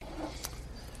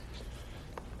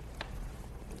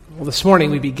Well, this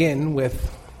morning we begin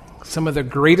with some of the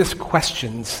greatest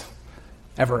questions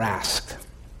ever asked.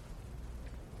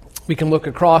 We can look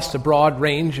across a broad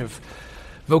range of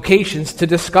vocations to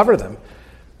discover them.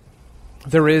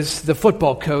 There is the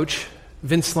football coach,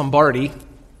 Vince Lombardi,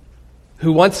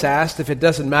 who once asked, if it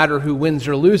doesn't matter who wins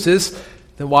or loses,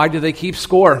 then why do they keep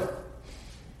score?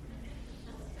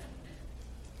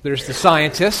 There's the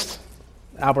scientist,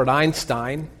 Albert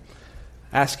Einstein,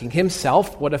 asking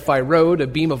himself, what if I rode a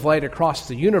beam of light across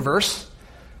the universe?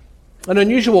 An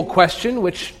unusual question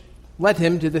which led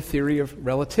him to the theory of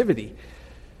relativity.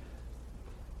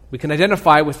 We can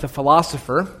identify with the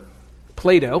philosopher,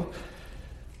 Plato,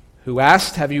 who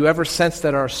asked, have you ever sensed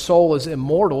that our soul is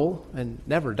immortal and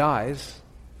never dies?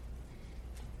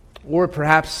 Or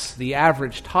perhaps the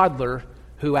average toddler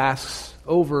who asks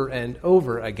over and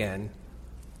over again,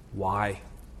 why?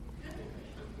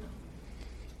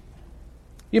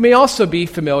 You may also be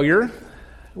familiar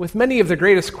with many of the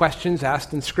greatest questions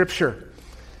asked in Scripture.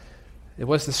 It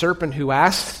was the serpent who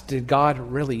asked, did God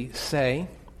really say?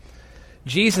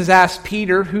 Jesus asked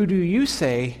Peter, who do you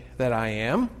say that I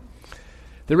am?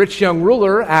 The rich young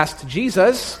ruler asked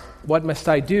Jesus, what must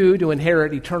I do to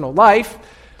inherit eternal life?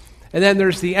 And then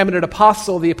there's the eminent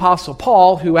apostle, the Apostle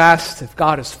Paul, who asked, if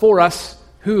God is for us,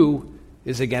 who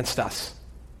is against us?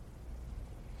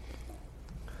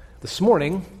 This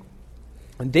morning,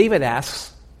 when David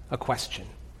asks a question,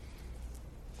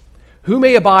 who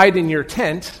may abide in your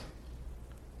tent?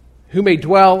 Who may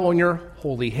dwell on your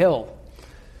holy hill?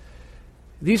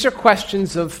 These are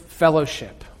questions of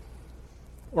fellowship,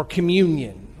 or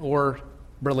communion, or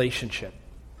relationship.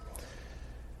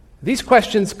 These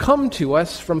questions come to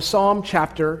us from Psalm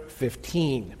chapter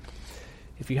 15.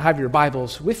 If you have your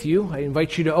Bibles with you, I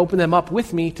invite you to open them up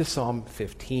with me to Psalm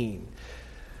 15.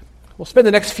 We'll spend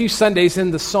the next few Sundays in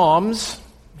the Psalms,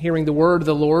 hearing the word of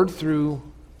the Lord through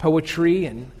poetry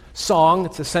and song.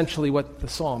 It's essentially what the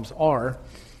Psalms are.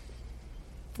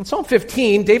 In Psalm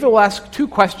 15, David will ask two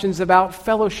questions about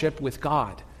fellowship with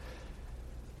God.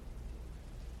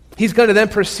 He's going to then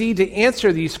proceed to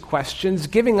answer these questions,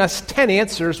 giving us 10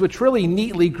 answers, which really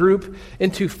neatly group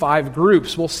into 5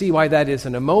 groups. We'll see why that is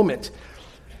in a moment.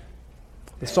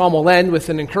 The psalm will end with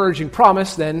an encouraging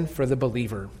promise then for the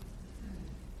believer.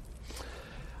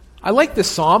 I like this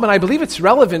psalm, and I believe it's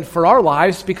relevant for our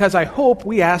lives because I hope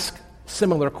we ask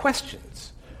similar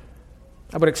questions.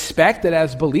 I would expect that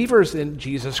as believers in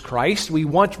Jesus Christ, we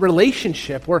want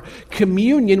relationship or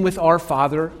communion with our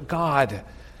Father God.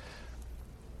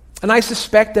 And I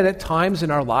suspect that at times in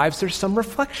our lives there's some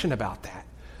reflection about that,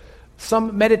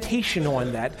 some meditation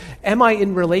on that. Am I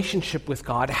in relationship with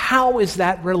God? How is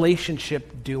that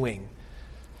relationship doing?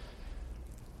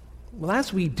 Well,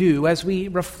 as we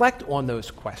reflect on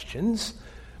those questions,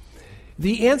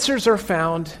 the answers are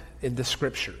found in the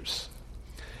Scriptures.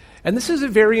 And this is a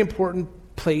very important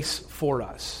place for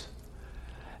us,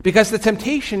 because the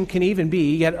temptation can even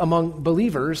be, yet among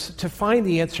believers, to find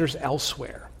the answers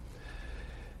elsewhere,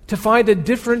 to find a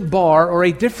different bar or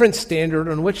a different standard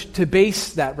on which to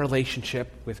base that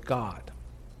relationship with God.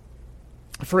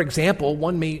 For example,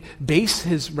 one may base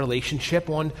his relationship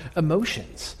on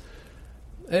emotions.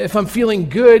 If I'm feeling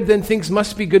good, then things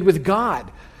must be good with God.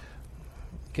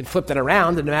 You can flip that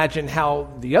around and imagine how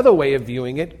the other way of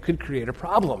viewing it could create a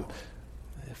problem.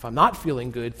 If I'm not feeling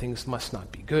good, things must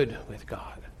not be good with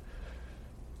God.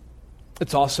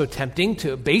 It's also tempting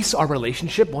to base our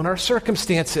relationship on our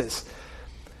circumstances.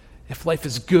 If life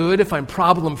is good, if I'm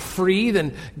problem-free,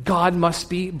 then God must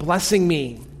be blessing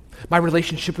me. My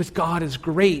relationship with God is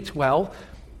great. Well,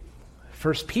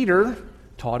 1 Peter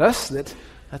taught us that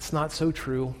that's not so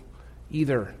true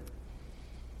either.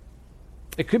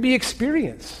 It could be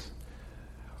experience.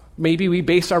 Maybe we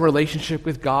base our relationship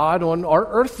with God on our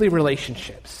earthly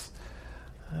relationships.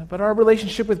 But our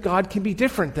relationship with God can be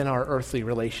different than our earthly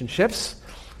relationships.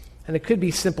 And it could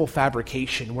be simple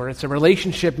fabrication, where it's a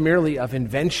relationship merely of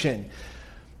invention.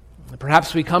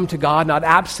 Perhaps we come to God not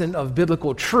absent of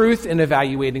biblical truth in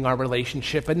evaluating our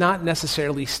relationship, but not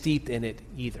necessarily steeped in it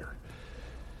either.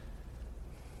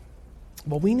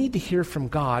 Well, we need to hear from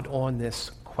God on this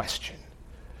question.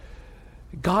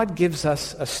 God gives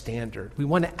us a standard. We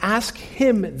want to ask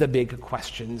Him the big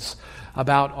questions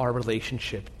about our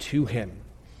relationship to Him.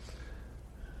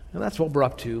 And that's what we're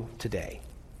up to today.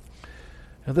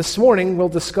 Now, this morning, we'll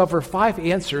discover 5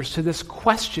 answers to this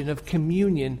question of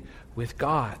communion with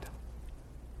God.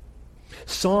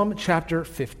 Psalm chapter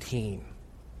 15.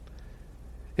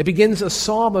 It begins a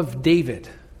psalm of David.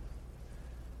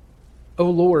 O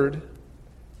Lord,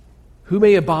 who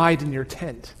may abide in your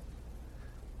tent?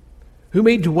 Who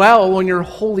may dwell on your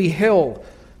holy hill?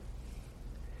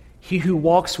 he who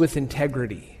walks with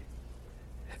integrity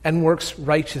and works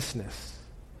righteousness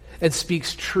and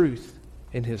speaks truth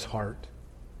in his heart.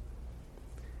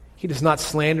 He does not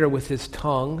slander with his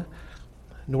tongue,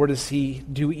 nor does he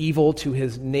do evil to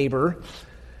his neighbor,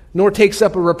 nor takes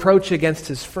up a reproach against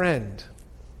his friend,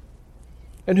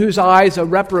 in whose eyes a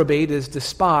reprobate is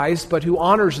despised, but who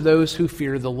honors those who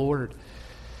fear the Lord.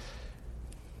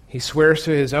 He swears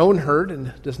to his own hurt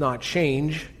and does not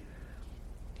change.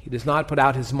 He does not put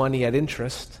out his money at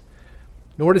interest,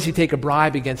 nor does he take a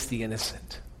bribe against the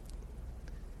innocent.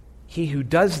 He who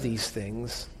does these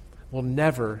things will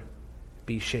never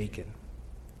be shaken.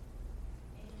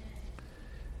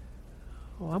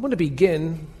 Well, I want to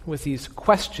begin with these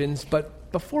questions,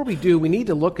 but before we do, we need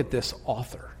to look at this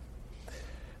author.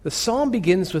 The psalm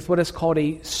begins with what is called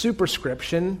a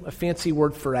superscription, a fancy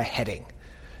word for a heading.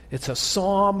 It's a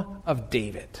psalm of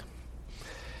David.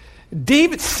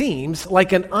 David seems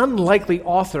like an unlikely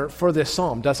author for this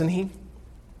psalm, doesn't he?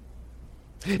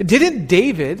 Didn't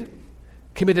David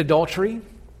commit adultery?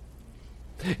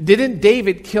 Didn't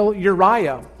David kill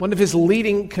Uriah, one of his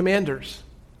leading commanders?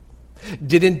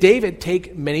 Didn't David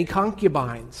take many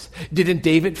concubines? Didn't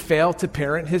David fail to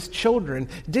parent his children?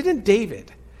 Didn't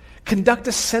David conduct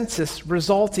a census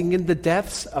resulting in the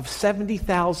deaths of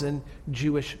 70,000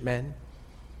 Jewish men?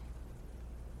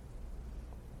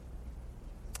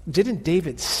 Didn't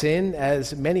David sin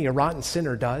as many a rotten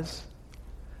sinner does?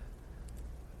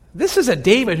 This is a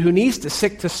David who needs to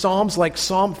stick to Psalms like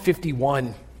Psalm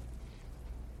 51.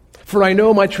 For I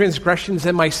know my transgressions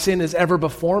and my sin is ever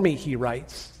before me, he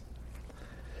writes.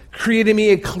 Create in me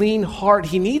a clean heart.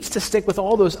 He needs to stick with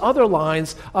all those other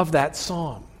lines of that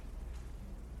psalm.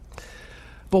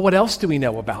 But what else do we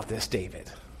know about this David?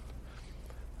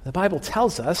 The Bible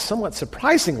tells us, somewhat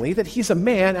surprisingly, that he's a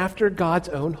man after God's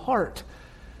own heart.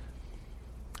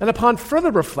 And upon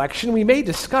further reflection, we may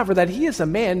discover that he is a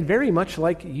man very much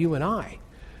like you and I.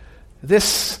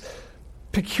 This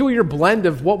peculiar blend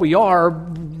of what we are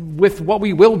with what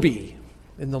we will be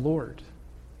in the Lord.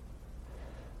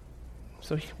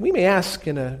 So we may ask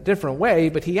in a different way,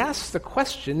 but he asks the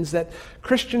questions that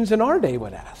Christians in our day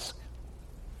would ask.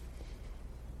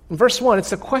 In verse 1,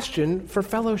 it's a question for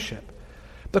fellowship.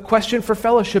 The question for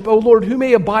fellowship, O Lord, who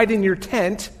may abide in your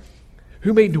tent?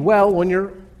 Who may dwell on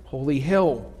your holy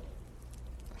hill?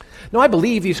 Now, I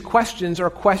believe these questions are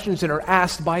questions that are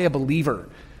asked by a believer.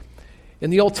 In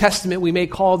the Old Testament, we may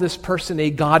call this person a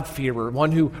God-fearer,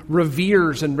 one who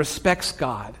reveres and respects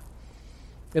God.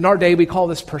 In our day, we call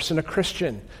this person a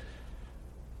Christian,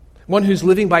 one who's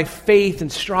living by faith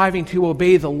and striving to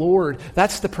obey the Lord.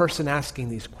 That's the person asking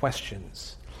these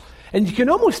questions. And you can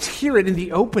almost hear it in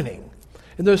the opening,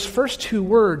 in those first two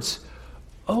words,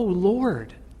 "Oh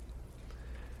Lord."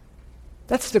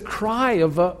 That's the cry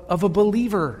of a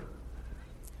believer.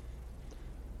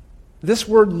 This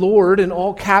word Lord in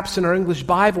all caps in our English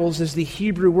Bibles is the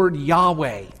Hebrew word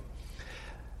Yahweh.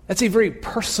 That's a very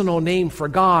personal name for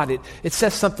God. It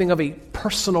says something of a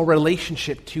personal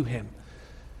relationship to him.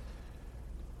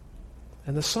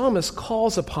 And the psalmist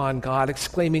calls upon God,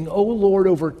 exclaiming, "O Lord,"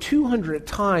 over 200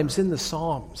 times in the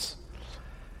Psalms.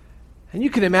 And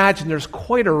you can imagine there's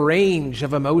quite a range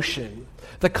of emotion.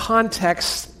 The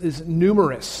context is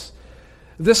numerous.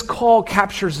 This call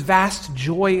captures vast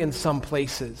joy in some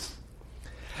places.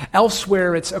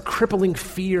 Elsewhere, it's a crippling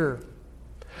fear.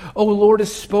 O Lord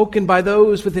is spoken by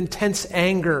those with intense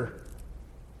anger.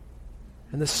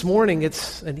 And this morning,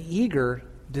 it's an eager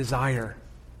desire.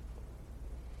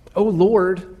 O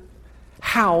Lord,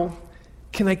 how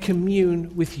can I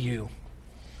commune with you?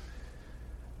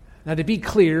 Now, to be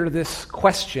clear, this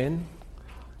question,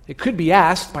 it could be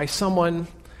asked by someone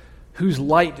whose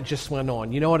light just went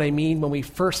on. You know what I mean? When we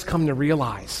first come to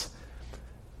realize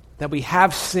that we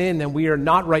have sinned and we are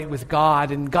not right with God,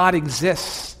 and God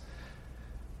exists,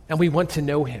 and we want to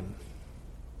know him.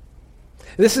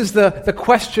 This is the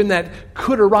question that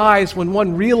could arise when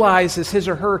one realizes his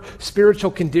or her spiritual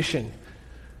condition.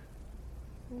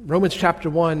 Romans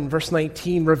chapter 1, verse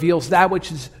 19 reveals that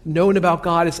which is known about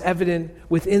God is evident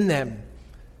within them,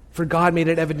 for God made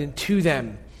it evident to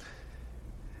them.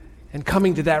 And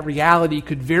coming to that reality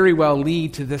could very well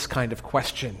lead to this kind of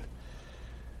question.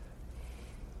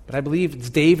 But I believe it's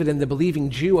David and the believing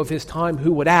Jew of his time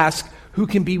who would ask, "Who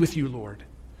can be with you, Lord?"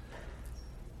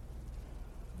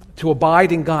 To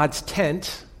abide in God's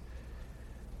tent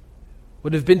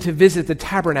would have been to visit the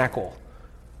tabernacle.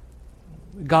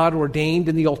 God ordained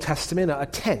in the Old Testament a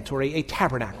tent or a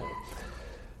tabernacle.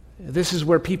 This is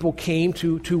where people came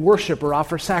to worship or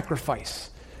offer sacrifice.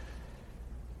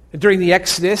 During the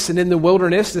Exodus and in the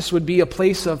wilderness, this would be a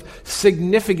place of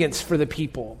significance for the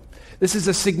people. This is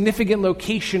a significant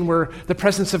location where the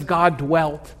presence of God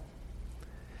dwelt.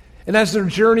 And as they're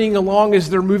journeying along, as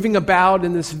they're moving about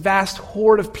in this vast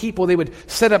horde of people, they would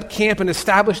set up camp and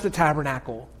establish the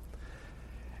tabernacle.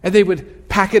 And they would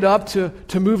pack it up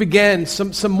to move again,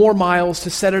 some more miles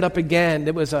to set it up again.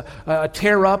 It was a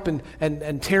tear up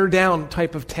and tear down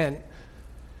type of tent.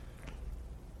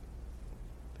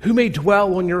 Who may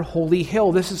dwell on your holy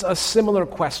hill? This is a similar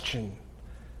question,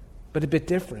 but a bit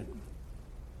different.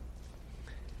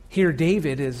 Here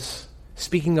David is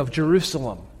speaking of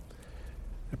Jerusalem,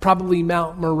 probably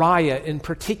Mount Moriah in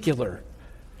particular.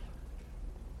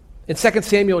 In 2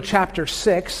 Samuel chapter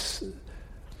 6,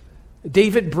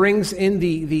 David brings in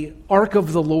the Ark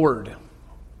of the Lord,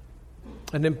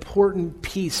 an important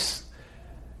piece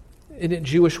in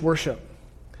Jewish worship.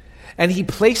 And he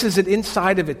places it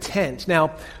inside of a tent.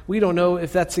 Now, we don't know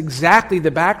if that's exactly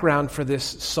the background for this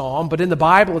psalm, but in the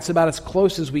Bible it's about as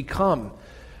close as we come,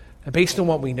 based on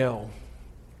what we know.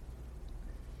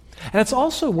 And it's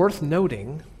also worth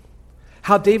noting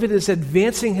how David is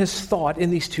advancing his thought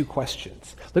in these two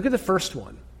questions. Look at the first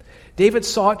one. David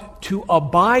sought to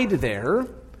abide there.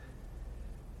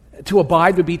 To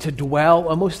abide would be to dwell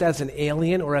almost as an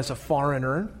alien or as a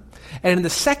foreigner. And in the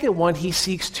second one, he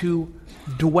seeks to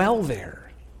dwell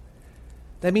there.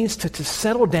 That means to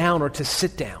settle down or to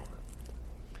sit down.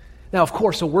 Now, of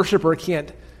course, a worshiper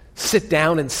can't sit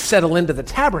down and settle into the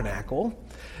tabernacle,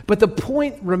 but the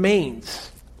point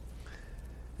remains.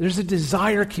 There's a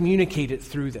desire communicated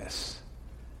through this.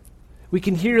 We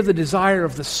can hear the desire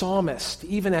of the psalmist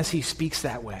even as he speaks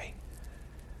that way.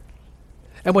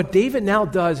 And what David now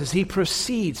does is he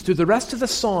proceeds through the rest of the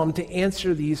psalm to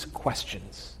answer these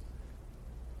questions.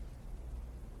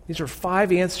 These are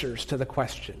 5 answers to the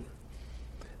question.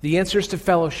 The answers to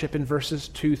fellowship in verses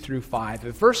 2 through 5.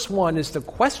 Verse 1 is the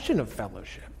question of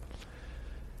fellowship.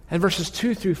 And verses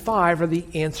 2 through 5 are the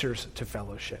answers to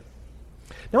fellowship.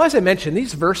 Now, as I mentioned,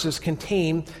 these verses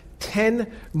contain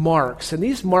 10 marks, and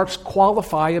these marks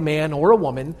qualify a man or a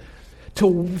woman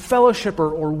to fellowship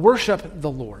or worship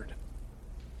the Lord.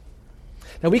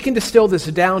 Now, we can distill this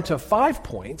down to 5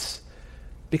 points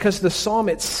because the psalm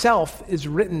itself is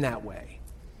written that way.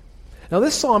 Now,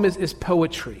 this psalm is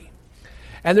poetry,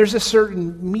 and there's a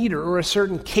certain meter or a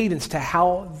certain cadence to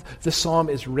how the psalm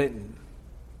is written.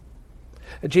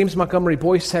 James Montgomery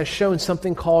Boyce has shown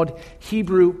something called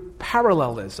Hebrew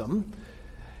parallelism.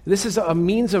 This is a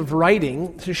means of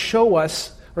writing to show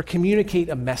us or communicate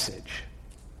a message.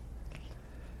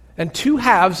 And 2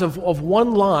 halves of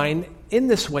one line in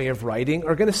this way of writing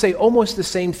are going to say almost the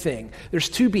same thing. There's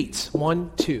 2 beats,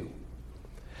 1, 2,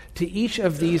 to each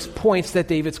of these points that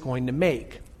David's going to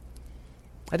make.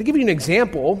 To give you an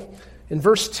example, in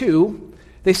verse 2,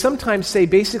 they sometimes say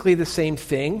basically the same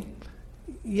thing,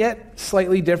 yet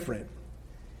slightly different.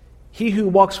 He who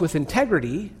walks with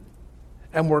integrity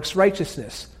and works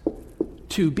righteousness.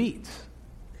 2 beats.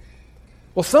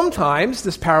 Well, sometimes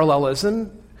this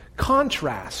parallelism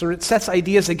contrasts or it sets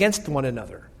ideas against one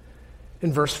another.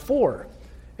 In verse 4,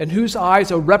 in whose eyes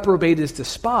a reprobate is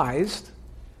despised,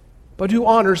 but who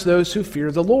honors those who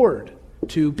fear the Lord.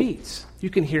 2 beats. You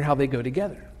can hear how they go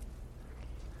together.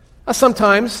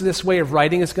 Sometimes this way of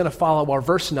writing is going to follow our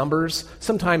verse numbers.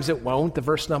 Sometimes it won't. The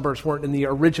verse numbers weren't in the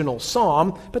original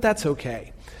psalm, but that's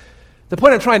okay. The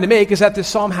point I'm trying to make is that this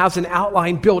psalm has an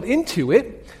outline built into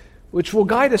it, which will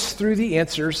guide us through the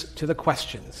answers to the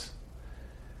questions.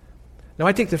 Now,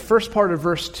 I take the first part of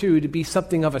verse 2 to be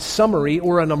something of a summary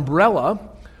or an umbrella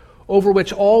over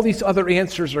which all these other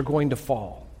answers are going to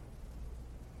fall.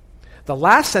 The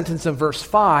last sentence of verse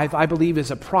 5, I believe,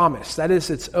 is a promise. That is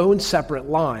its own separate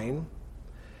line.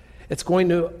 It's going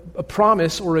to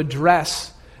promise or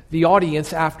address the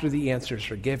audience after the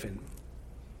answers are given.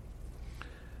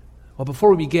 Well, before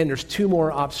we begin, there's 2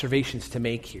 more observations to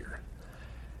make here.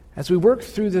 As we work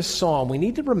through this psalm, we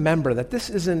need to remember that this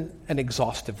isn't an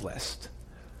exhaustive list.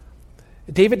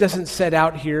 David doesn't set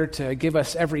out here to give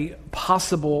us every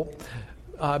possible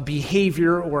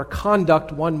behavior or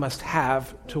conduct one must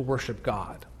have to worship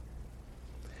God.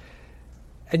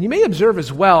 And you may observe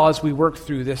as well as we work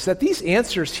through this that these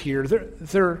answers here,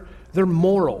 they're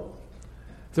moral.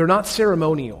 They're not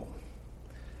ceremonial.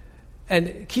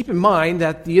 And keep in mind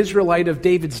that the Israelite of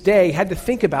David's day had to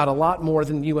think about a lot more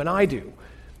than you and I do.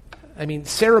 I mean,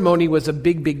 ceremony was a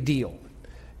big deal.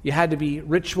 You had to be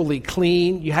ritually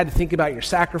clean. You had to think about your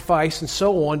sacrifice and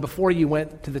so on before you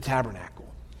went to the tabernacle.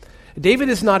 David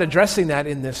is not addressing that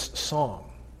in this psalm.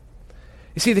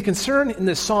 You see, the concern in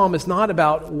this psalm is not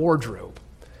about wardrobe,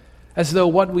 as though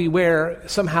what we wear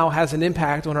somehow has an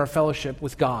impact on our fellowship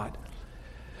with God.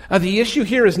 The issue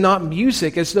here is not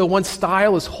music, as though one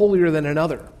style is holier than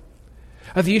another.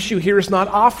 The issue here is not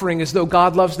offering as though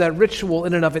God loves that ritual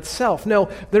in and of itself. No,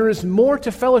 there is more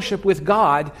to fellowship with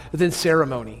God than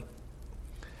ceremony.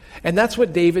 And that's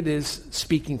what David is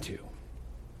speaking to.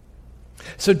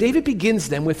 So David begins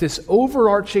then with this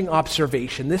overarching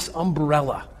observation, this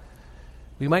umbrella.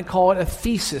 We might call it a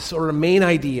thesis or a main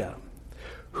idea.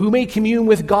 Who may commune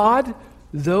with God?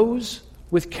 Those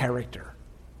with character.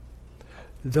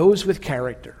 Those with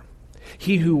character.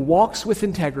 He who walks with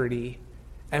integrity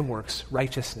and works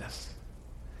righteousness.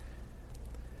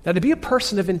 Now, to be a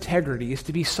person of integrity is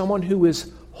to be someone who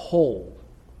is whole.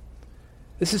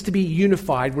 This is to be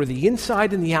unified, where the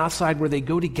inside and the outside, where they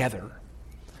go together.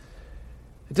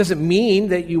 It doesn't mean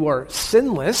that you are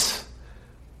sinless,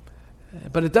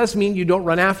 but it does mean you don't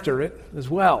run after it as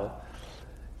well.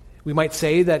 We might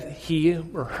say that he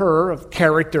or her of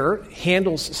character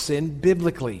handles sin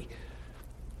biblically.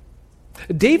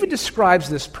 David describes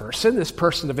this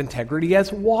person of integrity,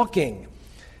 as walking.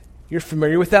 You're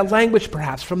familiar with that language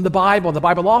perhaps from the Bible. The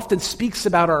Bible often speaks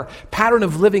about our pattern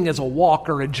of living as a walk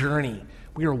or a journey.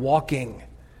 We are walking.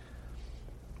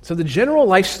 So the general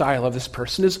lifestyle of this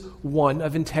person is one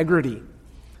of integrity.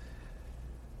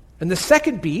 And the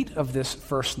second beat of this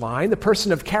first line, the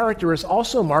person of character, is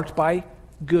also marked by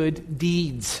good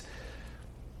deeds.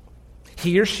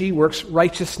 He or she works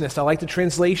righteousness. I like the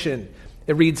translation.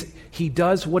 It reads, he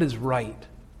does what is right.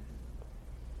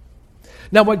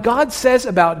 Now, what God says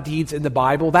about deeds in the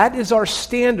Bible, that is our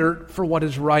standard for what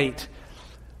is right.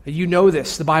 You know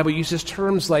this. The Bible uses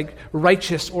terms like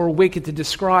righteous or wicked to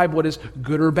describe what is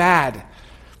good or bad.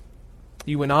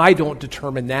 You and I don't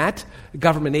determine that.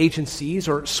 Government agencies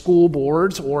or school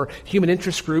boards or human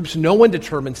interest groups, no one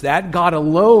determines that. God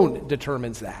alone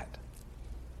determines that.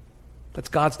 That's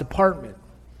God's department.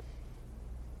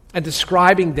 And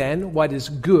describing then what is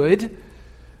good,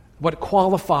 what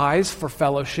qualifies for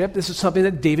fellowship, this is something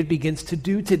that David begins to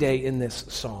do today in this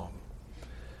psalm.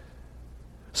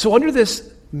 So under this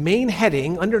main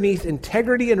heading, underneath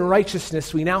integrity and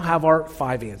righteousness, we now have our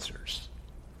 5 answers.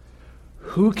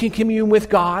 Who can commune with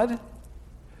God?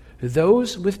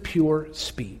 Those with pure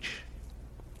speech.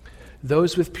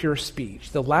 Those with pure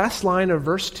speech. The last line of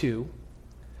verse 2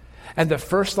 and the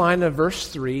first line of verse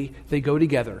 3, they go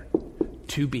together.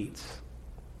 2 beats.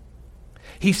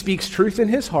 He speaks truth in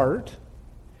his heart.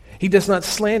 He does not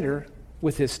slander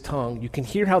with his tongue. You can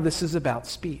hear how this is about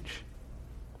speech.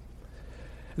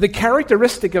 The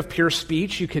characteristic of pure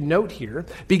speech, you can note here,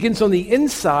 begins on the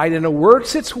inside and it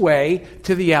works its way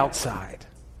to the outside.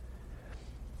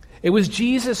 It was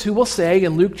Jesus who will say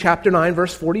in Luke chapter 9,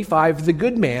 verse 45, the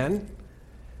good man,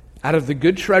 out of the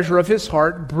good treasure of his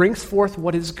heart, brings forth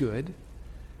what is good.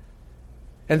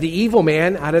 And the evil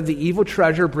man, out of the evil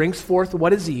treasure, brings forth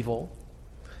what is evil.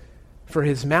 For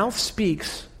his mouth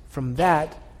speaks from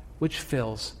that which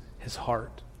fills his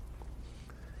heart.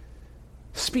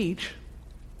 Speech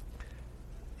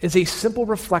is a simple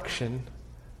reflection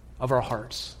of our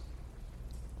hearts.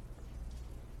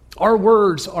 Our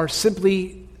words are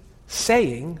simply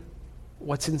saying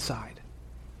what's inside.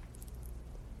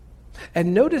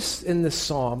 And notice in this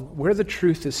psalm where the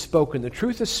truth is spoken. The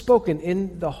truth is spoken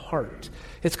in the heart.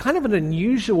 It's kind of an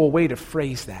unusual way to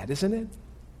phrase that, isn't it?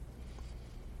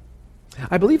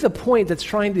 I believe the point that's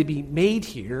trying to be made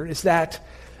here is that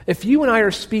if you and I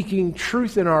are speaking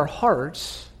truth in our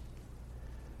hearts,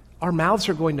 our mouths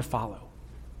are going to follow.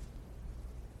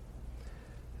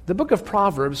 The book of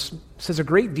Proverbs says a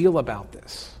great deal about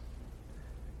this.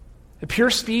 A pure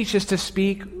speech is to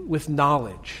speak with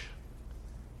knowledge,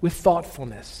 with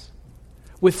thoughtfulness,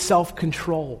 with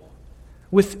self-control,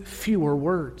 with fewer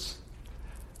words.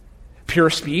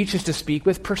 Pure speech is to speak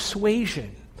with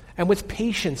persuasion and with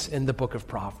patience in the book of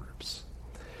Proverbs.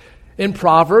 In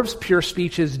Proverbs, pure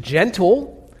speech is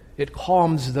gentle. It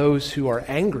calms those who are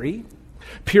angry.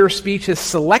 Pure speech is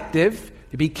selective.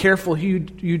 Be careful who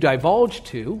you divulge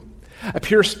to. A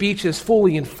pure speech is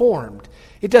fully informed.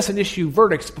 It doesn't issue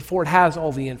verdicts before it has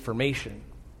all the information.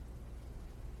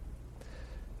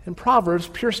 In Proverbs,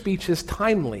 pure speech is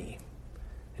timely.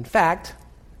 In fact,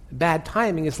 bad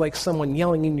timing is like someone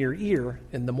yelling in your ear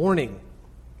in the morning,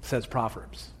 says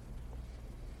Proverbs.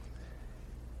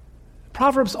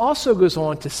 Proverbs also goes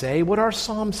on to say what our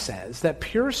psalm says, that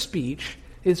pure speech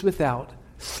is without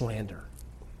slander.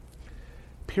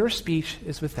 Pure speech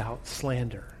is without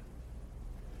slander.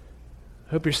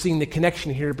 I hope you're seeing the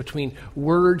connection here between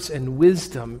words and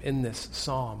wisdom in this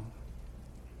psalm.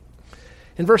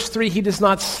 In verse 3, he does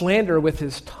not slander with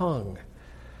his tongue.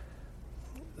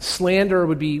 Slander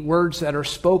would be words that are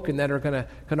spoken that are going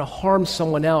to harm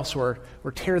someone else or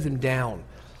tear them down.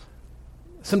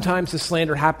 Sometimes the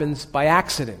slander happens by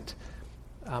accident.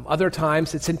 Other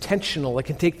times it's intentional. It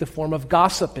can take the form of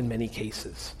gossip in many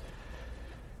cases.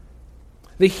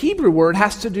 The Hebrew word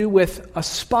has to do with a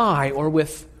spy or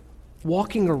with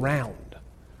walking around.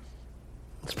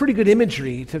 It's pretty good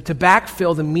imagery to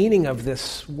backfill the meaning of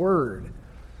this word.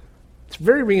 It's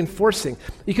very reinforcing.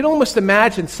 You can almost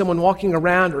imagine someone walking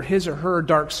around or his or her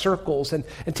dark circles and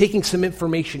taking some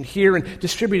information here and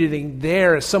distributing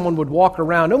there as someone would walk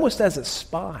around, almost as a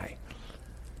spy.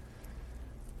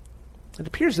 It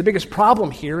appears the biggest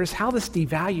problem here is how this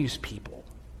devalues people.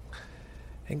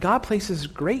 And God places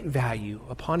great value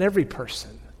upon every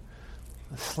person.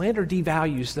 Slander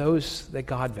devalues those that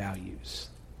God values.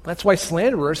 That's why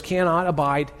slanderers cannot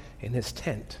abide in his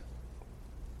tent.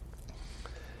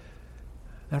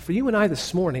 Now, for you and I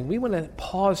this morning, we want to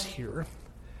pause here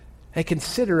and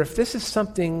consider if this is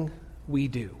something we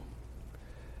do.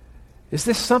 Is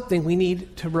this something we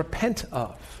need to repent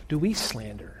of? Do we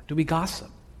slander? Do we gossip?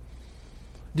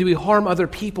 Do we harm other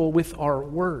people with our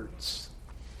words?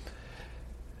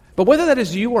 But whether that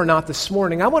is you or not this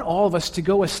morning, I want all of us to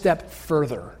go a step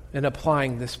further in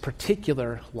applying this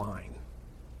particular line.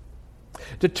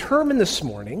 Determine this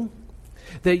morning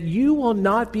that you will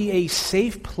not be a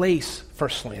safe place for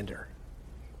slander.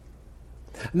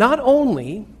 Not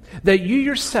only that you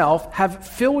yourself have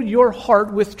filled your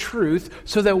heart with truth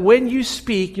so that when you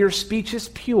speak, your speech is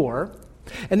pure,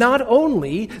 and not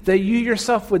only that you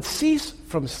yourself would cease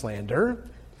from slander,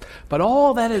 but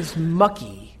all that is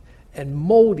mucky and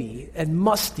moldy and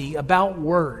musty about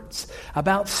words,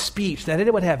 about speech, that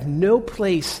it would have no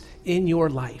place in your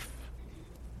life.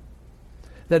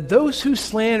 That those who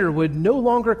slander would no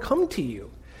longer come to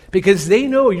you because they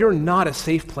know you're not a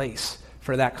safe place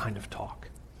for that kind of talk.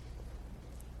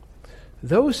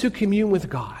 Those who commune with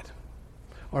God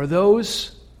are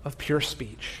those of pure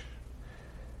speech.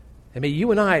 And may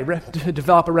you and I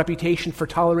develop a reputation for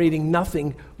tolerating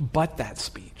nothing but that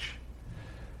speech.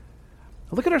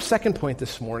 Look at our second point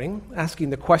this morning, asking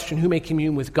the question, who may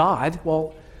commune with God?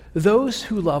 Well, those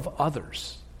who love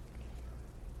others.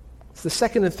 It's the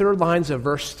second and third lines of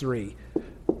verse 3.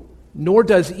 Nor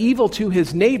does evil to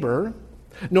his neighbor,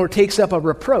 nor takes up a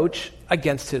reproach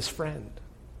against his friend.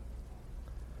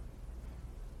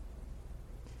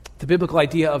 The biblical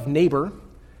idea of neighbor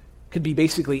could be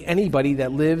basically anybody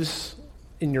that lives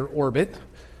in your orbit.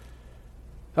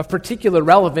 Of particular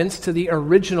relevance to the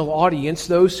original audience,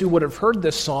 those who would have heard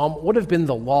this psalm would have been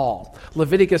the law.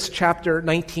 Leviticus chapter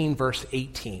 19, verse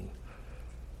 18.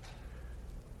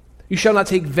 You shall not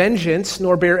take vengeance,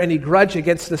 nor bear any grudge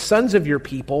against the sons of your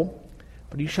people,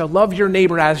 but you shall love your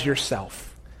neighbor as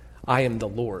yourself. I am the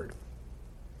Lord.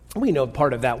 We know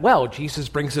part of that well. Jesus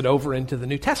brings it over into the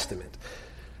New Testament.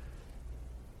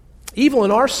 Evil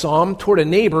in our psalm toward a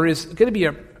neighbor is going to be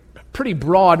a pretty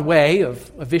broad way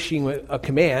of issuing a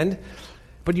command,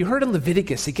 but you heard in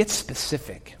Leviticus, it gets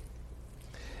specific.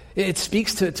 It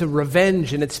speaks to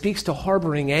revenge, and it speaks to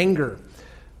harboring anger,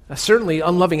 certainly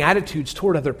unloving attitudes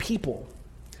toward other people.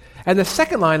 And the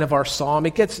second line of our psalm,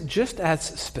 it gets just as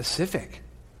specific.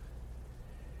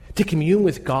 To commune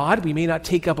with God, we may not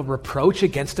take up a reproach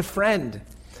against a friend.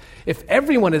 If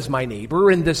everyone is my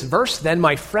neighbor in this verse, then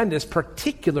my friend is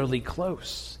particularly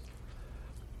close.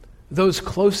 Those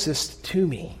closest to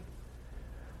me.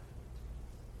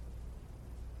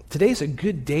 Today's a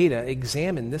good day to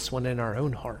examine this one in our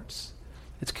own hearts.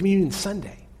 It's Communion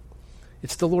Sunday.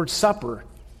 It's the Lord's Supper.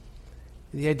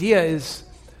 The idea is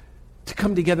to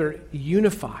come together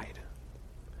unified,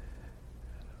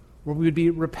 where we would be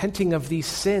repenting of these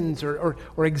sins or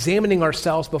examining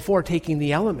ourselves before taking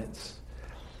the elements.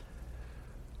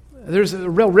 There's a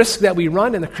real risk that we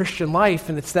run in the Christian life,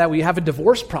 and it's that we have a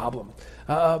divorce problem.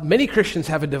 Many Christians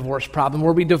have a divorce problem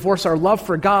where we divorce our love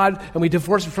for God and we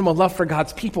divorce it from a love for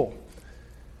God's people.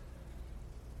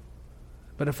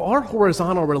 But if our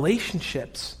horizontal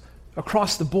relationships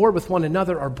across the board with one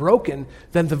another are broken,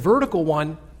 then the vertical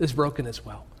one is broken as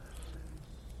well.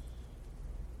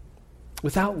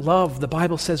 Without love, the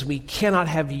Bible says we cannot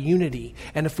have unity.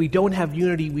 And if we don't have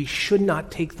unity, we should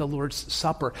not take the Lord's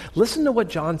Supper. Listen to what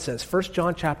John says, 1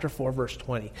 John chapter 4, verse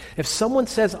 20. If someone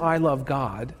says, I love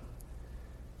God,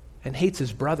 and hates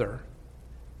his brother,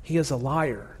 he is a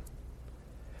liar.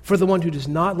 For the one who does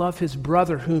not love his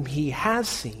brother whom he has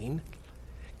seen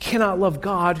cannot love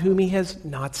God whom he has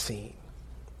not seen.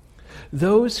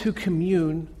 Those who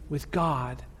commune with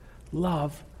God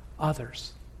love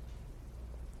others.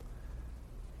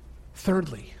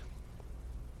 Thirdly,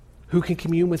 who can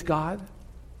commune with God?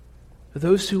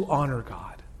 Those who honor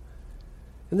God.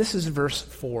 And this is verse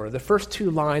 4. The first two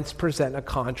lines present a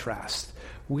contrast.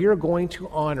 We are going to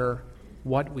honor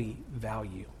what we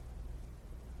value.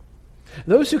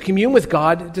 Those who commune with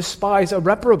God despise a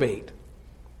reprobate.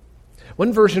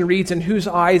 One version reads, in whose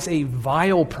eyes a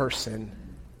vile person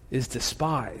is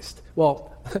despised.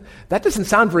 Well, that doesn't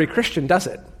sound very Christian, does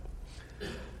it?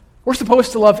 We're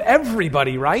supposed to love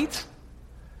everybody, right?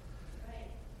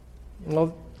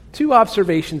 Well, two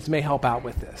observations may help out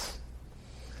with this.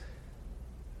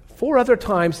 4 other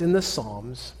times in the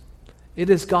Psalms, it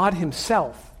is God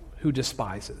himself who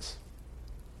despises.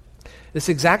 This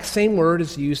exact same word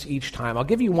is used each time. I'll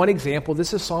give you one example.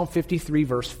 This is Psalm 53,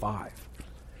 verse 5.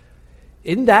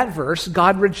 In that verse,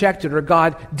 God rejected or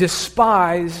God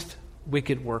despised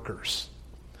wicked workers.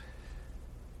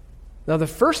 Now, the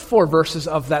first 4 verses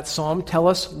of that psalm tell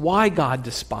us why God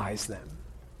despised them.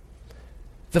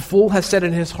 The fool has said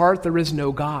in his heart, there is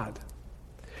no God.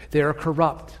 They are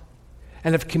corrupt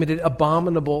and have committed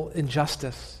abominable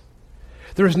injustice.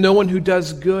 There is no one who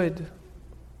does good.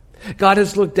 God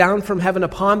has looked down from heaven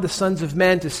upon the sons of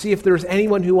men to see if there is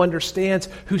anyone who understands,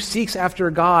 who seeks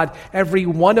after God. Every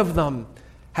one of them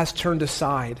has turned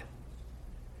aside.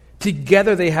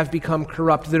 Together they have become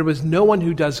corrupt. There was no one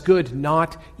who does good,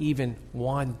 not even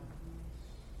one.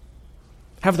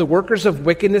 Have the workers of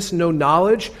wickedness no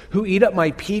knowledge, who eat up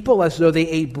my people as though they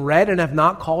ate bread and have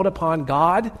not called upon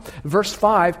God? Verse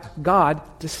 5, God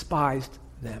despised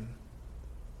them.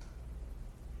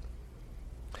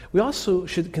 We also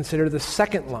should consider the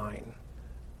second line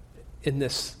in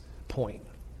this point.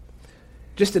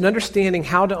 Just in understanding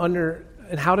how to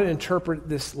interpret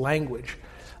this language.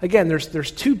 Again,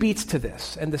 there's 2 beats to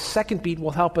this, and the second beat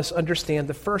will help us understand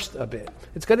the first a bit.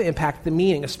 It's going to impact the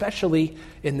meaning, especially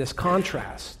in this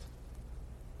contrast.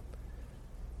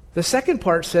 The second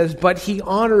part says, but he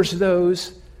honors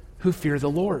those who fear the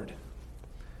Lord.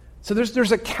 So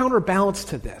there's a counterbalance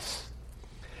to this.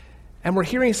 And we're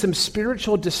hearing some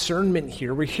spiritual discernment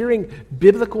here. We're hearing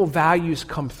biblical values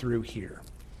come through here.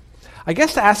 I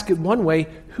guess to ask it one way,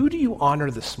 who do you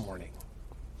honor this morning?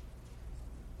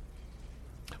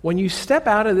 When you step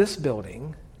out of this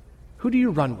building, who do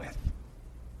you run with?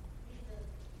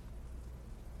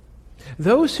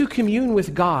 Those who commune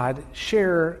with God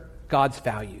share God's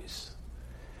values.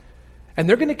 And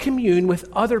they're going to commune with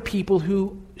other people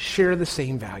who share the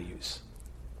same values.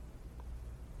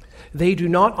 They do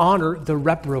not honor the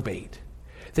reprobate.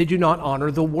 They do not honor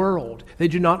the world. They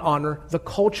do not honor the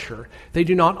culture. They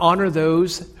do not honor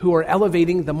those who are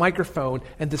elevating the microphone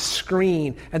and the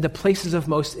screen and the places of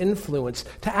most influence.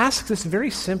 To ask this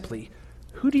very simply,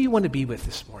 who do you want to be with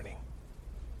this morning?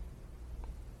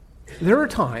 There are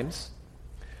times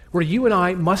where you and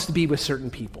I must be with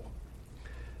certain people.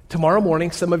 Tomorrow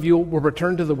morning, some of you will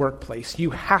return to the workplace.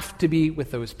 You have to be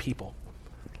with those people.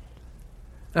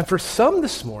 And for some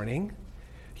this morning,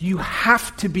 you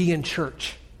have to be in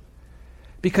church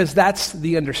because that's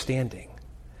the understanding.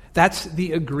 That's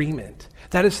the agreement.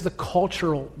 That is the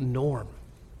cultural norm.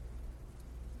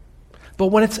 But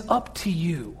when it's up to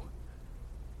you,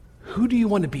 who do you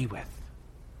want to be with?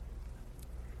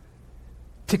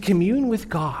 To commune with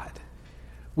God,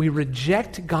 we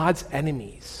reject God's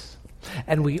enemies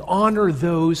and we honor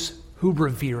those who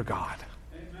revere God.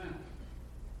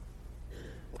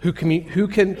 Who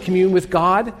can commune with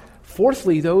God?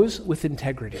 Fourthly, those with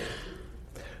integrity.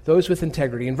 Those with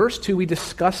integrity. In verse 2, we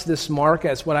discuss this mark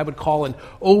as what I would call an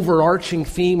overarching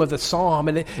theme of the psalm,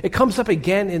 and it comes up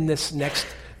again in this next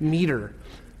meter.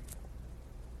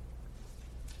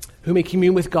 Who may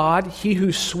commune with God? He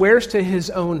who swears to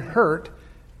his own hurt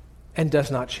and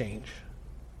does not change.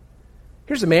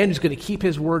 Here's a man who's going to keep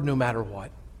his word no matter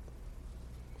what.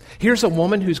 Here's a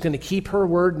woman who's going to keep her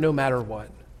word no matter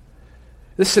what.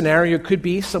 This scenario could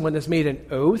be someone that's made an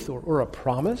oath or a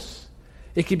promise.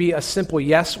 It could be a simple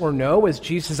yes or no, as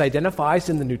Jesus identifies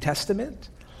in the New Testament.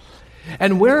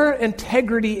 And where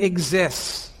integrity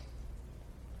exists,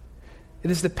 it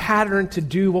is the pattern to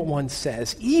do what one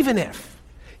says, even if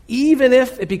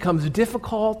it becomes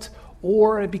difficult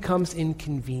or it becomes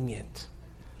inconvenient.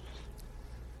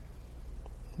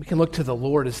 We can look to the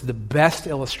Lord as the best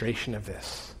illustration of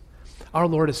this. Our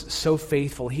Lord is so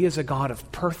faithful. He is a God of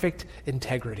perfect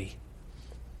integrity.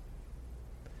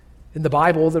 In the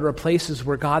Bible, there are places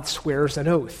where God swears an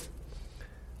oath.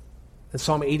 In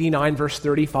Psalm 89, verse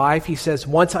 35, he says,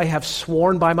 "Once I have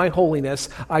sworn by my holiness,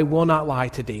 I will not lie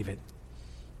to David."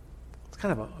 It's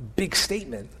kind of a big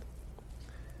statement.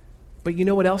 But you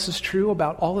know what else is true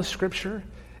about all of Scripture?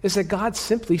 Is that God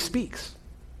simply speaks.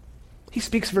 He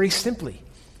speaks very simply.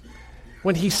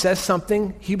 When he says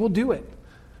something, he will do it,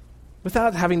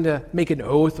 without having to make an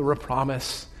oath or a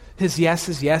promise. His yes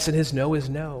is yes and his no is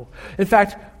no. In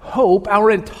fact, hope,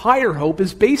 our entire hope,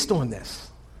 is based on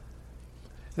this.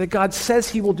 That God says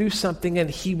he will do something and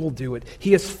he will do it.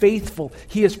 He is faithful.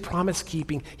 He is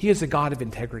promise-keeping. He is a God of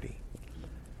integrity.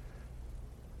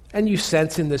 And you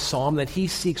sense in this psalm that he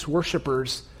seeks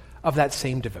worshipers of that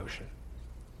same devotion.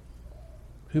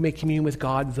 Who may commune with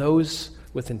God? Those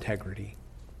with integrity.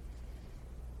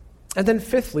 And then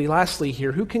fifthly, lastly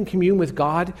here, who can commune with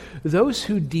God? Those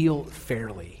who deal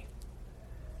fairly.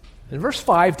 In verse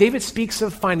 5, David speaks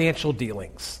of financial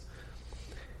dealings.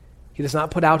 He does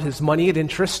not put out his money at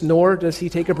interest, nor does he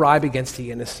take a bribe against the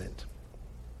innocent.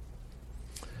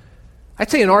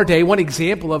 I'd say in our day, one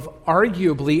example of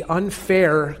arguably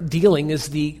unfair dealing is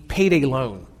the payday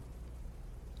loan.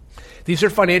 These are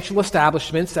financial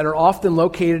establishments that are often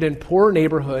located in poor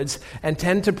neighborhoods and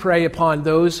tend to prey upon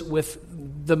those with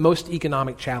the most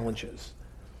economic challenges.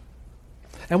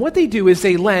 And what they do is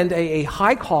they lend a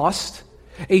high cost,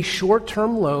 a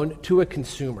short-term loan to a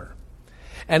consumer.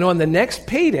 And on the next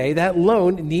payday, that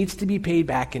loan needs to be paid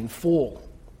back in full.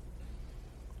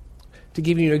 To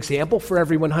give you an example, for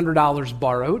every $100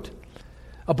 borrowed,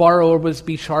 a borrower would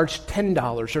be charged $10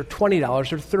 or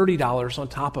 $20 or $30 on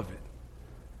top of it.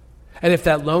 And if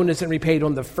that loan isn't repaid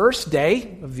on the first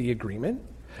day of the agreement,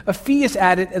 a fee is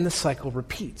added and the cycle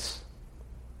repeats.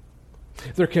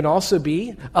 There can also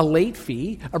be a late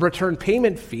fee, a return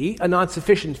payment fee, a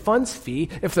non-sufficient funds fee.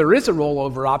 If there is a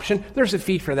rollover option, there's a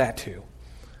fee for that too.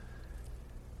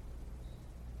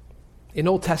 In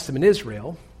Old Testament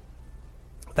Israel,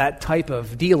 that type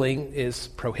of dealing is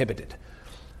prohibited.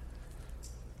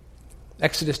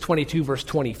 Exodus 22, verse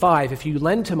 25, if you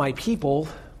lend to my people,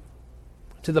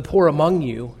 to the poor among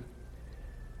you,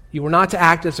 you are not to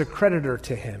act as a creditor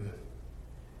to him.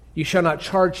 You shall not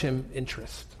charge him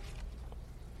interest.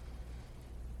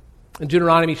 In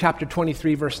Deuteronomy chapter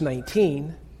 23, verse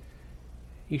 19,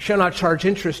 you shall not charge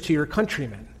interest to your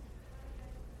countrymen,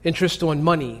 interest on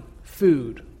money,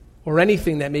 food, or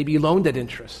anything that may be loaned at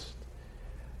interest.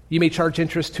 You may charge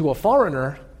interest to a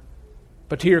foreigner,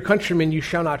 but to your countrymen you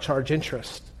shall not charge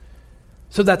interest,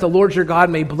 so that the Lord your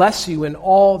God may bless you in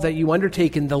all that you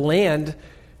undertake in the land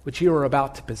which you are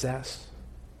about to possess.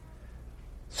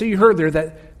 So you heard there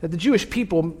that the Jewish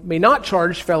people may not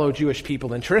charge fellow Jewish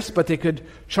people interest, but they could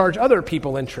charge other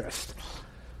people interest.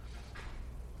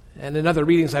 And in other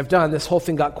readings I've done, this whole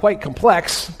thing got quite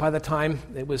complex by the time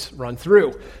it was run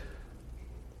through.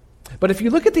 But if you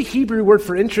look at the Hebrew word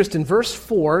for interest in verse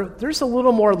 4, there's a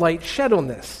little more light shed on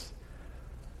this.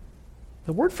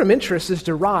 The word from interest is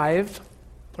derived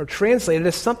or translated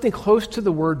as something close to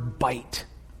the word bite.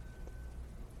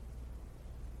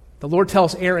 The Lord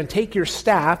tells Aaron, take your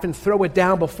staff and throw it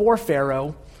down before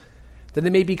Pharaoh, that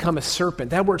it may become a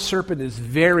serpent. That word serpent is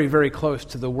very, very close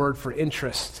to the word for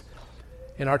interest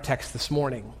in our text this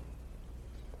morning.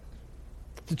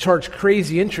 To charge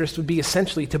crazy interest would be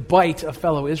essentially to bite a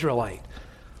fellow Israelite.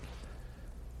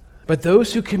 But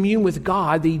those who commune with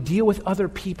God, they deal with other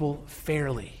people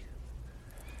fairly.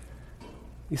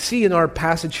 You see in our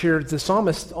passage here, the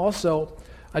psalmist also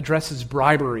addresses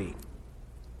bribery.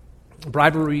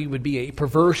 Bribery would be a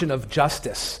perversion of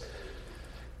justice.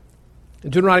 In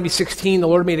Deuteronomy 16, the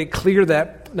Lord made it clear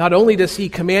that not only does he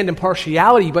command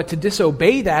impartiality, but to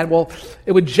disobey that, well,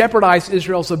 it would jeopardize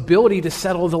Israel's ability to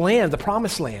settle the land, the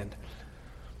promised land.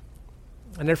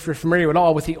 And if you're familiar at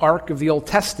all with the arc of the Old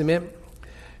Testament,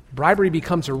 bribery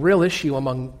becomes a real issue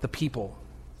among the people,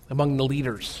 among the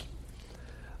leaders,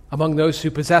 among those who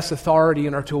possess authority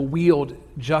and are to wield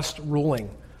just ruling.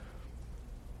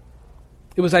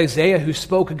 It was Isaiah who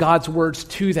spoke God's words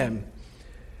to them.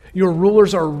 Your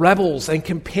rulers are rebels and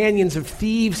companions of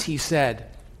thieves, he said.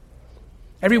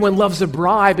 Everyone loves a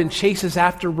bribe and chases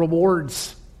after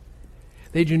rewards.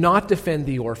 They do not defend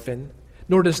the orphan,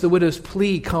 nor does the widow's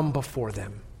plea come before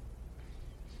them.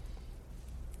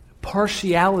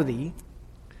 Partiality,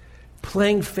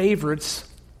 playing favorites,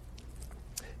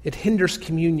 it hinders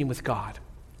communion with God,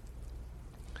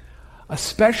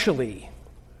 especially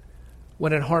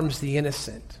when it harms the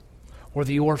innocent or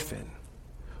the orphan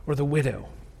or the widow.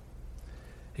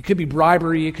 It could be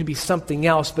bribery, it could be something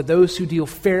else, but those who deal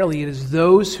fairly, it is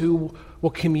those who will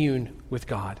commune with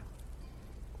God.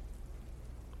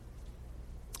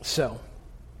 So,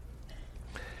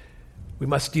 we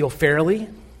must deal fairly.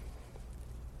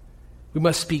 We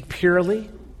must speak purely.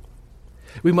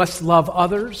 We must love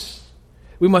others.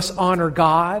 We must honor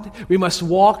God. We must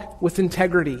walk with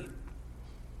integrity.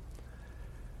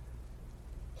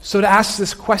 So to ask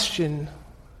this question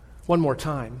one more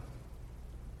time,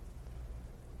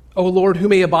 O Lord, who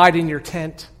may abide in your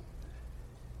tent,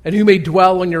 and who may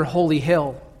dwell on your holy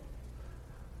hill?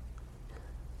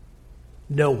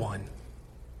 No one.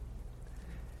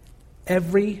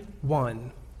 Every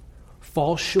one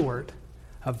falls short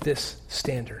of this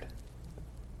standard.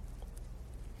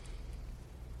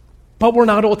 But we're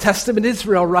not Old Testament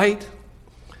Israel, right?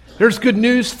 There's good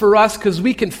news for us because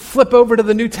we can flip over to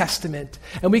the New Testament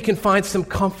and we can find some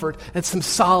comfort and some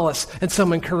solace and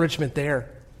some encouragement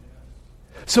there.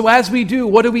 So as we do,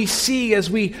 what do we see as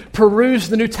we peruse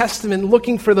the New Testament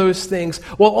looking for those things?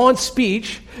 Well, on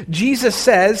speech, Jesus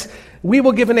says, we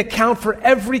will give an account for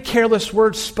every careless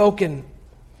word spoken.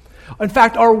 In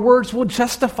fact, our words will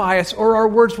justify us or our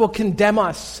words will condemn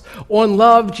us. On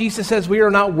love, Jesus says we are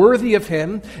not worthy of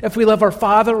him if we love our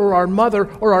father or our mother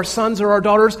or our sons or our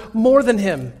daughters more than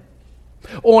him.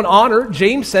 On honor,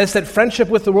 James says that friendship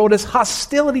with the world is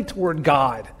hostility toward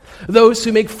God. Those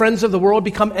who make friends of the world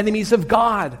become enemies of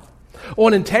God.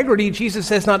 On integrity, Jesus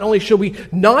says not only should we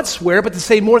not swear, but to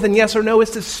say more than yes or no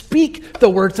is to speak the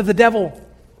words of the devil.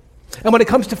 And when it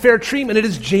comes to fair treatment, it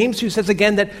is James who says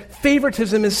again that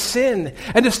favoritism is sin,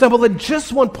 and to stumble at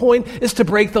just one point is to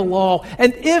break the law.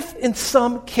 And if in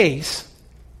some case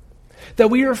that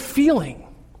we are feeling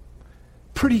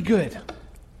pretty good,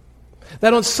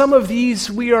 that on some of these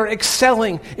we are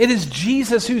excelling, it is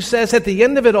Jesus who says at the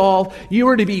end of it all, you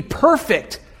are to be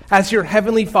perfect as your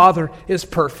heavenly Father is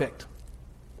perfect.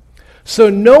 So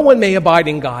no one may abide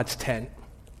in God's tent,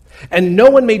 and no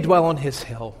one may dwell on his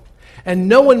hill, and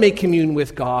no one may commune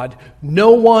with God,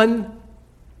 no one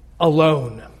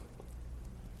alone.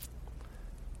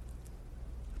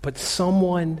 But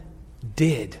someone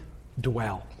did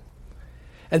dwell,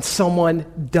 and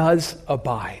someone does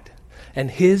abide,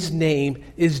 and his name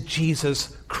is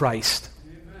Jesus Christ.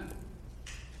 Amen.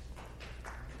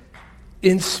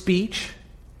 In speech,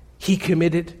 he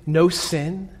committed no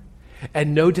sin,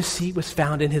 and no deceit was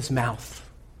found in his mouth.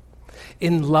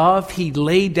 In love, he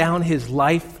laid down his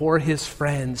life for his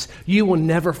friends. You will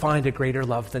never find a greater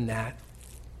love than that.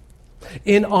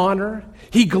 In honor,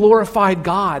 he glorified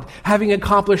God, having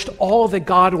accomplished all that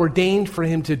God ordained for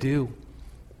him to do.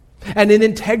 And in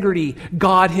integrity,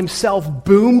 God himself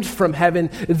boomed from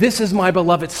heaven, "This is my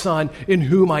beloved Son, in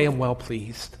whom I am well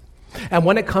pleased." And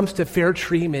when it comes to fair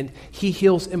treatment, he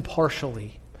heals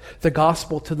impartially. The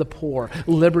gospel to the poor,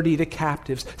 liberty to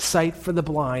captives, sight for the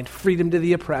blind, freedom to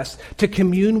the oppressed. To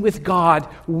commune with God,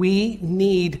 we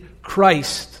need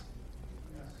Christ.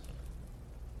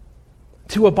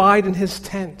 To abide in his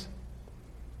tent,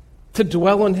 to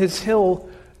dwell on his hill,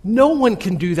 no one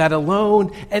can do that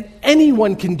alone, and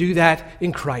anyone can do that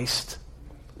in Christ.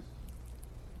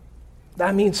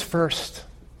 That means first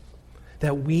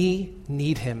that we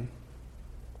need him.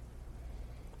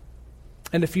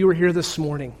 And if you were here this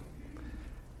morning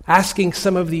asking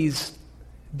some of these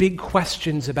big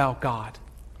questions about God,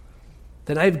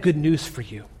 then I have good news for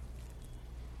you.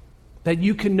 That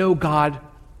you can know God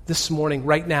this morning,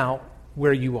 right now,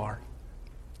 where you are.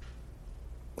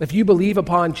 If you believe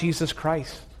upon Jesus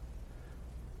Christ,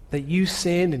 that you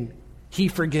sinned and he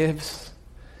forgives.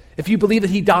 If you believe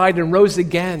that he died and rose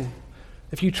again,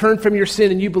 if you turn from your sin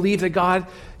and you believe that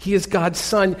he is God's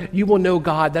Son, you will know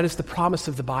God. That is the promise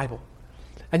of the Bible.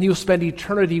 And you will spend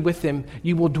eternity with him.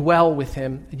 You will dwell with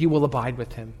him. You will abide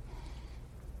with him.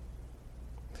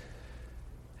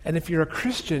 And if you're a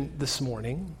Christian this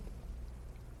morning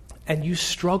and you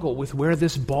struggle with where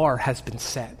this bar has been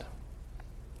set,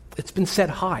 it's been set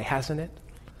high, hasn't it?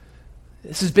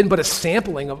 This has been but a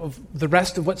sampling of the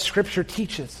rest of what Scripture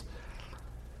teaches.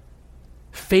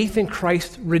 Faith in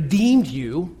Christ redeemed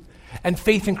you, and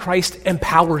faith in Christ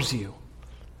empowers you.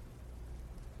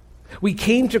 We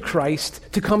came to Christ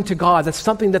to come to God. That's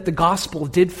something that the gospel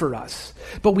did for us.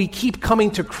 But we keep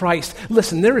coming to Christ.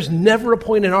 Listen, there is never a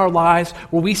point in our lives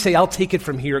where we say, "I'll take it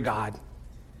from here, God."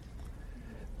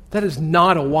 That is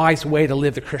not a wise way to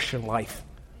live the Christian life.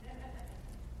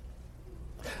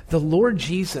 The Lord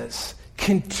Jesus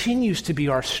continues to be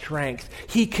our strength.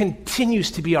 He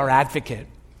continues to be our advocate.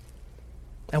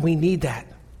 And we need that.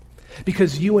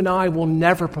 Because you and I will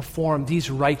never perform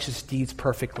these righteous deeds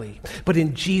perfectly. But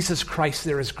in Jesus Christ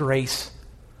there is grace.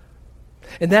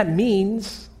 And that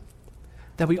means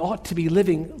that we ought to be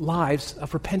living lives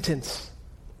of repentance.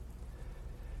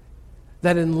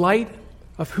 That in light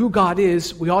of who God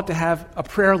is, we ought to have a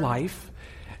prayer life.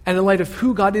 And in light of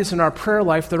who God is in our prayer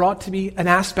life, there ought to be an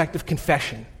aspect of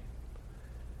confession.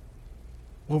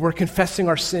 Where we're confessing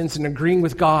our sins and agreeing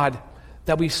with God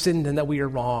that we've sinned and that we are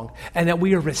wrong, and that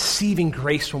we are receiving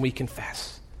grace when we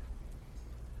confess.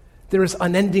 There is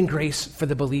unending grace for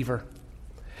the believer,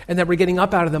 and that we're getting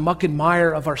up out of the muck and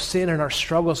mire of our sin and our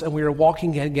struggles, and we are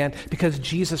walking again because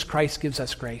Jesus Christ gives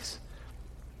us grace.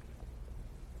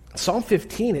 Psalm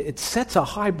 15, it sets a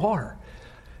high bar.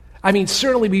 I mean,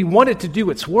 certainly we want it to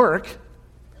do its work,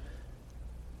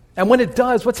 and when it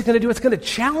does, what's it going to do? It's going to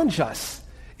challenge us.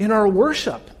 in our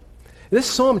worship. This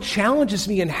psalm challenges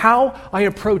me in how I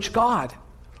approach God.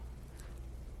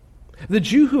 The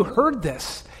Jew who heard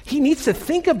this, he needs to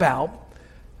think about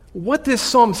what this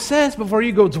psalm says before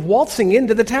he goes waltzing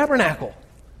into the tabernacle.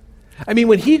 I mean,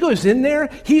 when he goes in there,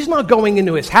 he's not going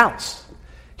into his house.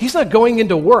 He's not going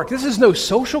into work. This is no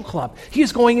social club. He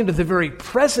is going into the very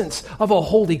presence of a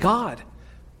holy God.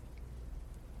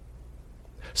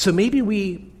 So maybe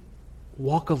we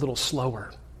walk a little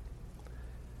slower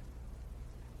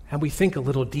and we think a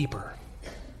little deeper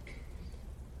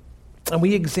and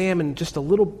we examine just a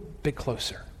little bit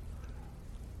closer.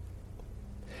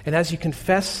 And as you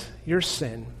confess your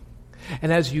sin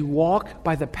and as you walk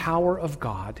by the power of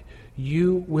God,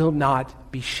 you will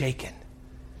not be shaken.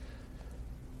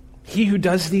 He who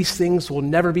does these things will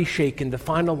never be shaken, the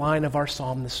final line of our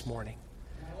psalm this morning.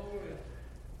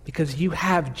 Because you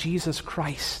have Jesus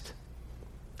Christ.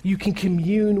 You can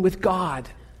commune with God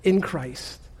in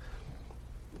Christ.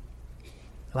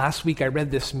 Last week I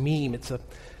read this meme. It's a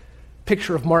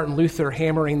picture of Martin Luther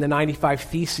hammering the 95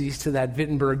 Theses to that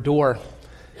Wittenberg door.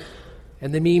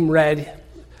 And the meme read,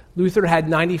 Luther had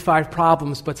 95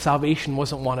 problems, but salvation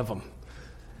wasn't one of them.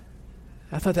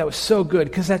 I thought that was so good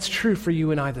because that's true for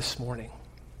you and I this morning.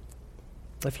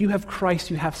 If you have Christ,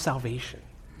 you have salvation.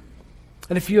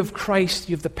 And if you have Christ,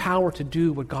 you have the power to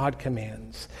do what God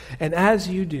commands. And as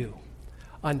you do,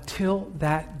 until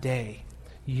that day,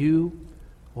 you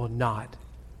will not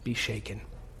be shaken.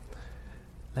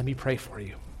 Let me pray for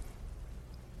you.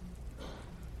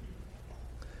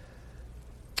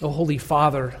 Oh, Holy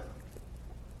Father,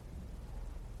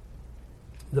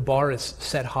 the bar is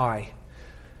set high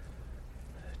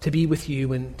to be with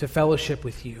you and to fellowship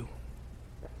with you.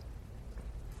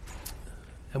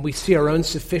 And we see our own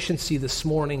sufficiency this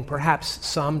morning, perhaps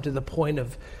some to the point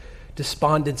of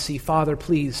despondency. Father,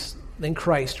 please, in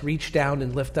Christ, reach down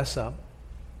and lift us up.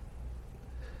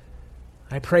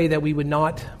 I pray that we would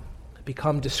not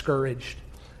become discouraged.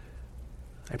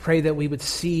 I pray that we would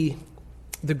see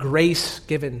the grace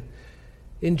given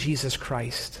in Jesus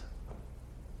Christ.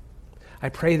 I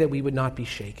pray that we would not be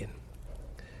shaken.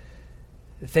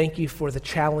 Thank you for the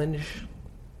challenge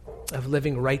of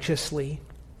living righteously,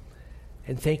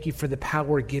 and thank you for the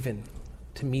power given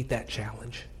to meet that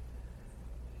challenge.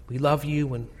 We love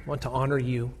you and want to honor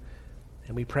you,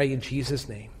 and we pray in Jesus'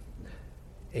 name.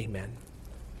 Amen.